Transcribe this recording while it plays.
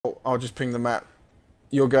I'll just ping the map.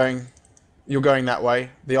 You're going that way.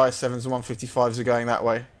 The I-7s and 155s are going that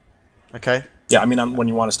way. Okay. Yeah, I mean, when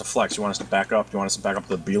you want us to flex, you want us to back up. You want us to back up to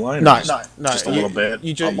the beeline? No. Just a little bit.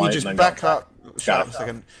 You just back up. Shut up a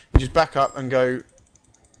second. You just back up and go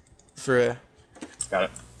through here. Got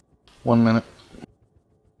it. 1 minute.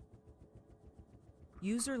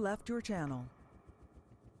 User left your channel.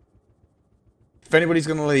 If anybody's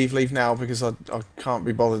gonna leave, leave now because I can't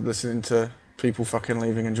be bothered listening to people fucking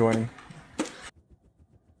leaving and joining.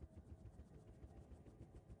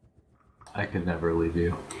 I could never leave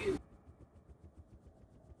you.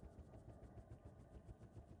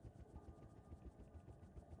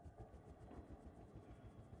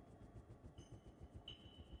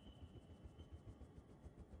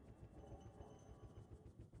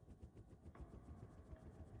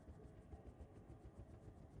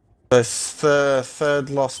 The third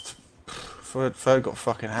lost. Third got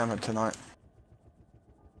fucking hammered tonight.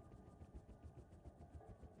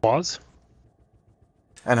 Was?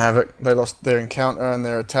 And HavoK, they lost their encounter and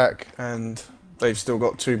their attack, and they've still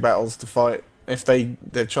got 2 battles to fight. If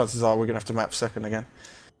their chances are we're gonna have to map second again.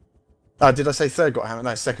 Did I say third got hammered?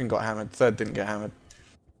 No, second got hammered. Third didn't get hammered.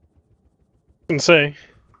 Can say.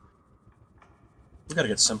 We gotta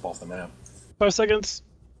get Simp off the map. 5 seconds.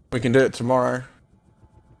 We can do it tomorrow.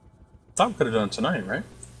 Thought we could have done it tonight, right?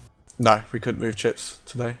 No, we couldn't move chips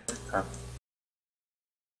today. Okay.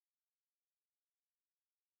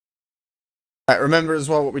 Right, remember as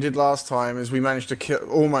well what we did last time is we managed to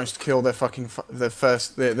almost kill their fucking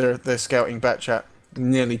their scouting bat chat.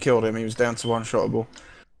 Nearly killed him. He was down to one-shottable.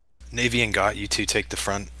 Navy and GOT, you two take the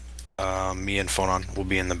front. Me and Phonon will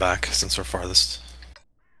be in the back since we're farthest.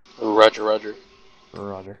 Roger, roger.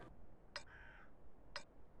 Roger.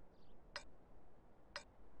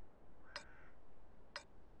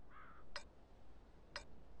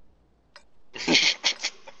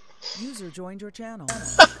 User joined your channel.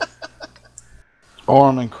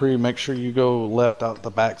 Oren and Cree, make sure you go left out the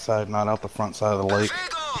backside, not out the front side of the lake.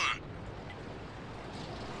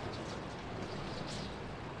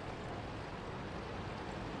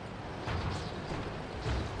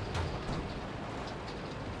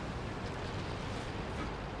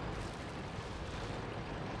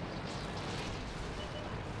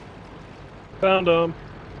 Found him.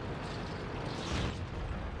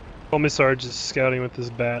 Homie Sarge is scouting with his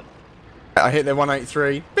bat. I hit their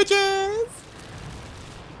 183. Bitches!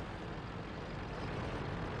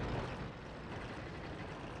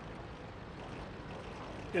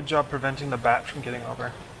 Good job preventing the bat from getting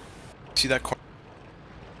over. See that corner?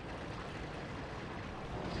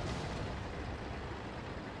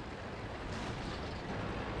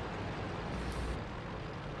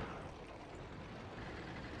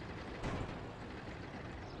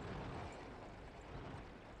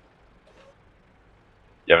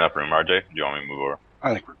 You have enough room, RJ? Do you want me to move over?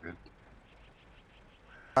 I think we're good.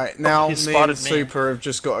 Alright, now He me spotted and me. Super have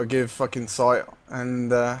just got to give fucking sight,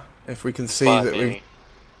 and if we can see Spot that me. we...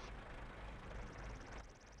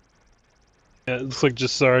 Yeah, it looks like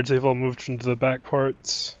just Sarge. They've all moved into the back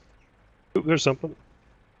parts. Oop, there's something.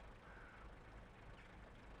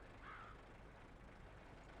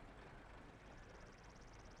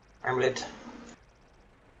 Armoured.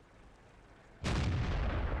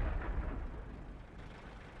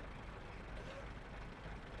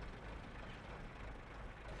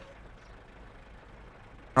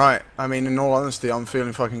 Right, I mean, in all honesty, I'm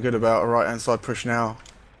feeling fucking good about a right-hand side push now.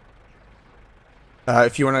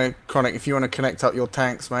 If you want to connect up your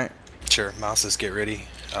tanks, mate. Sure, mouses get ready.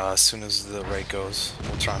 As soon as the right goes,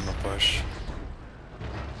 we'll try and push.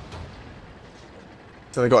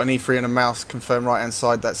 So they got an E3 and a mouse, confirm right-hand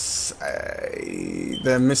side. That's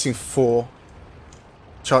they're missing 4.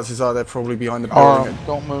 Chances are they're probably behind the building.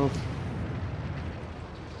 Don't move.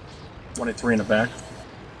 23 in the back.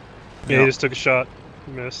 Yeah, he just took a shot.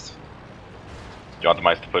 Missed. Do you want the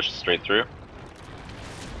mice to push straight through?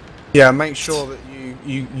 Yeah, make sure that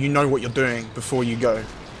you know what you're doing before you go.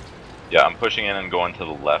 Yeah, I'm pushing in and going to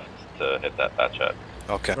the left to hit that bat chat.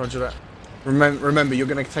 Okay. Roger that. Remember, you're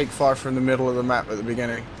going to take fire from the middle of the map at the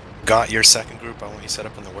beginning. Got your second group. I want you set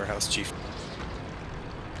up in the warehouse, Chief.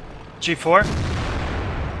 G4?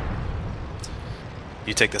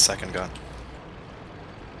 You take the second gun.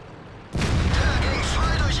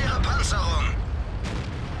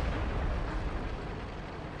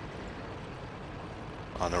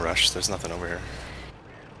 On the rush, there's nothing over here.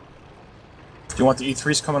 Do you want the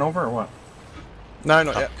E3s coming over or what? No,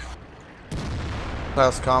 not yet.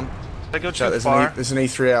 Clouds calm. Did I go too There's far? there's an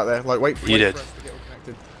E3 out there. Like, wait for You did. us to get all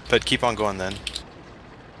connected. But keep on going then.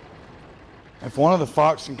 If one of the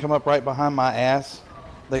Fox can come up right behind my ass,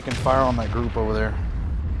 they can fire on that group over there.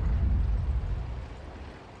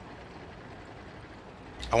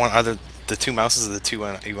 I want either the 2 mouses or the 2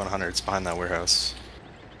 E100s behind that warehouse.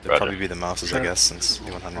 They'd probably be the mouses, I guess, since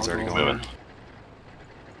E100's already going. Moving.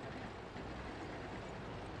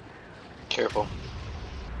 Careful.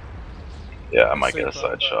 Yeah, I might get a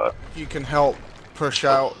side shot. You can help push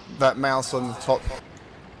out that mouse on the top.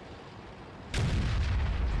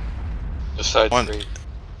 Just side One. street.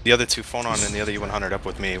 The other 2 phone on and the other E100 up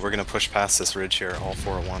with me. We're gonna push past this ridge here, all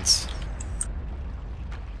 4 at once.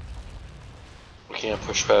 We can't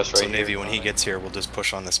push past right So Navy, here. when he gets here, we'll just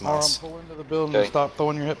push on this Arm, mouse. pull into the building Okay. and stop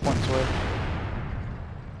throwing your hit points away.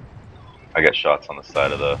 I got shots on the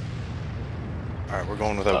side of the. Alright, we're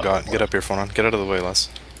going without God. Get up here, phone on. Get out of the way, Les.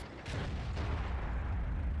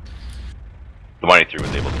 The 183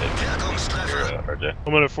 was able to hit me. Here, RJ.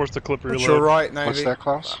 I'm gonna force the clip Put reload. your right, Navy. What's that,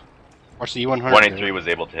 Klaus? What's the E100? 183 was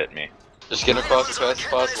able to hit me. Just get across as fast as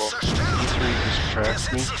possible. E3 just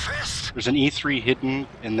trapped me. There's an E3 hidden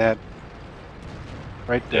in that.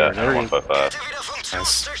 Right there. Yeah, There he is. 155.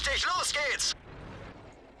 Nice.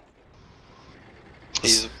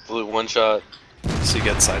 He's blue one shot. So you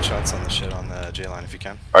get side shots on the shit on the J line if you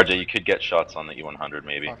can. RJ, you could get shots on the E100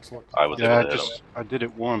 maybe. I was Yeah, able to hit him. I did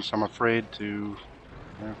it once. I'm afraid to.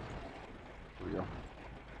 Yeah. Here we go.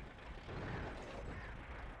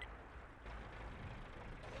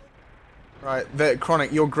 Right, there,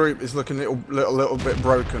 Chronic, your group is looking a little bit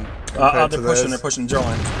broken. compared to theirs. They're pushing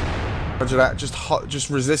Join. Roger that. Just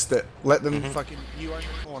resist it. Let them fucking. You own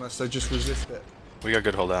the corner, so just resist it. We got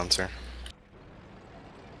good hold downs here.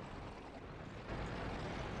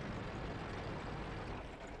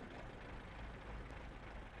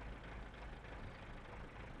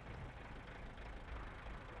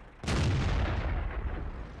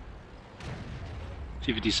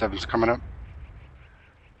 T-57's coming up.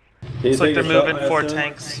 Looks like they're moving 4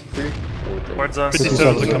 tanks towards us.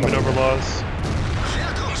 57s are coming over laws.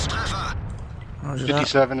 Roger that.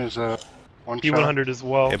 57 is a one shot. E100 as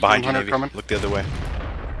well. Yeah, behind you, 100 Navy. coming. Look the other way.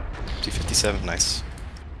 T-57, nice.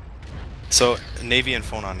 So, Navy and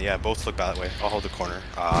phone on, yeah, both look that way. I'll hold the corner.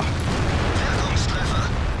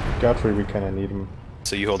 Godfrey, we kind of need him.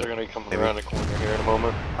 So you hold They're gonna come Maybe. around the corner here in a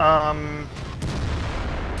moment.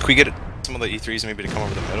 Can we get some of the E3s maybe to come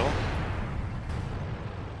over the middle?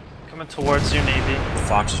 Coming towards you, Navy. The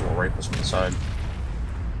Foxes will rape us from the side.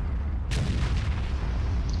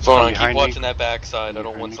 Phone on, keep behind me. watching that backside. I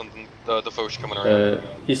don't want something the Foch coming around.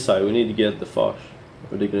 East side, we need to get the Foch.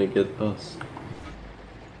 Or they're gonna get us.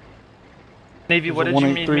 Navy, what There's did a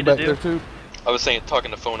you need 183 me to back do? there too. I was saying talking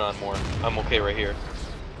to phone on more. I'm okay right here.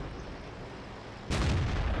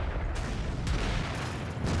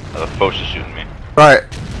 The Foch is shooting me. Right.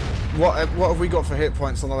 What have we got for hit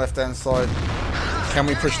points on the left hand side? Can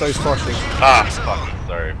we push those flushes? Ah, fuck.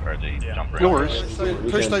 Sorry, RJ. You jumped right. Yours.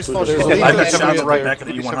 Push those push flushes. those Leave I've those got on the three right there. back of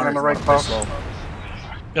the E100 on the right, Klaus. I'm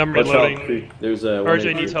Watch out, reloading. Creek. There's a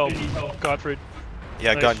RJ needs help. Godfrey.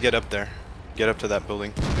 Yeah, Nice. God, get up there. Get up to that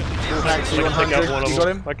building. Thanks, I can take out one of you got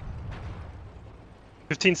them. him? Like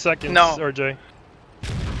 15 seconds, No. RJ.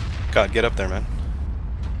 God, get up there, man.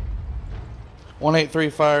 183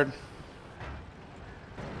 fired.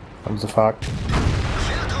 Comes the Fox.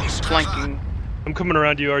 Flanking. I'm coming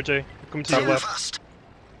around you, RJ. I'm coming to your left.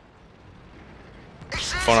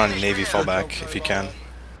 Phone on Navy, fall back if you can.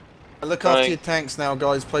 Look after Right. your tanks now,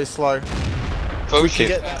 guys. Play slow. Foch Can we is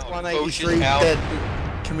get that out. 183 Foch is out.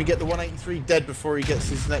 dead? Can we get the 183 dead before he gets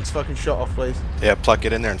his next fucking shot off, please? Yeah, Pluck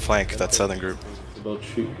it in there and flank that southern group. About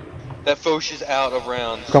shoot. That Foch is out of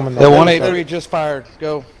rounds. Coming The 183 just fired.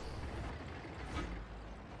 Go.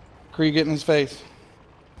 Kree, get in his face.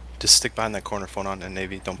 Just stick behind that corner, phone on, and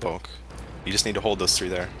Navy, don't poke. You just need to hold those 3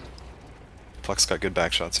 there. Pluck's got good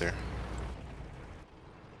back shots here.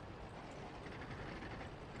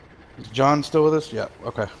 Is John still with us? Yeah,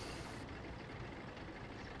 okay.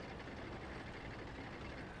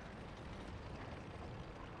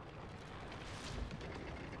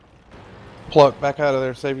 Pluck, back out of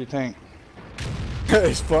there, save your tank.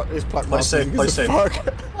 his pluck Play safe, play safe.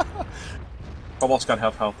 Fuck. Cobalt's got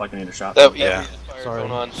half health, I can need a shot. That, Yeah. Fire Sorry.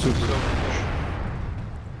 phone on.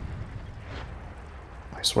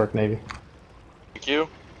 Nice work, Navy. Thank you.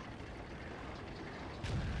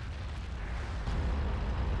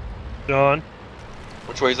 John.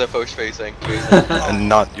 Which way is that Foch facing? And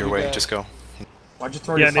not your way, just go. Why'd you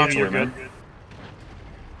throw Yeah, your Fox Navy, you're away, good. man?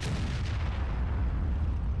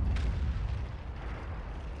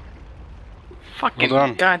 Fucking Well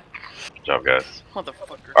done. god. Good job, guys.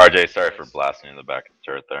 Motherfucker. RJ, sorry for blasting in the back of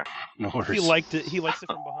the turret there. No He worries. liked it. He likes it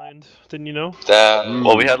from behind. Didn't you know? That.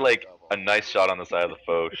 Well, we had like a nice shot on the side of the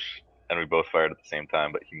Foch, and we both fired at the same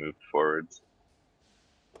time, but he moved forwards.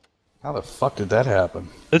 How the fuck did that happen?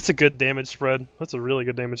 It's a good damage spread. That's a really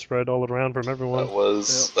good damage spread all around from everyone. That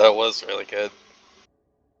was really good.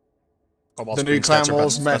 The new Clan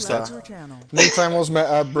Wars meta. New Clan Wars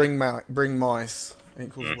meta, bring mice.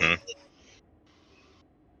 Equals win.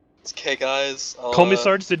 Okay, guys. Call Me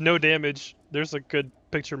Sarge did no damage. There's a good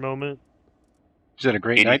picture moment. He's had a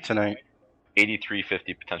great night tonight.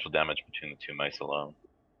 8350 potential damage between the two mice alone.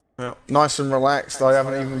 Yeah. Nice and relaxed. I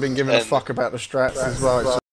haven't even been giving a fuck about the strats as well. It's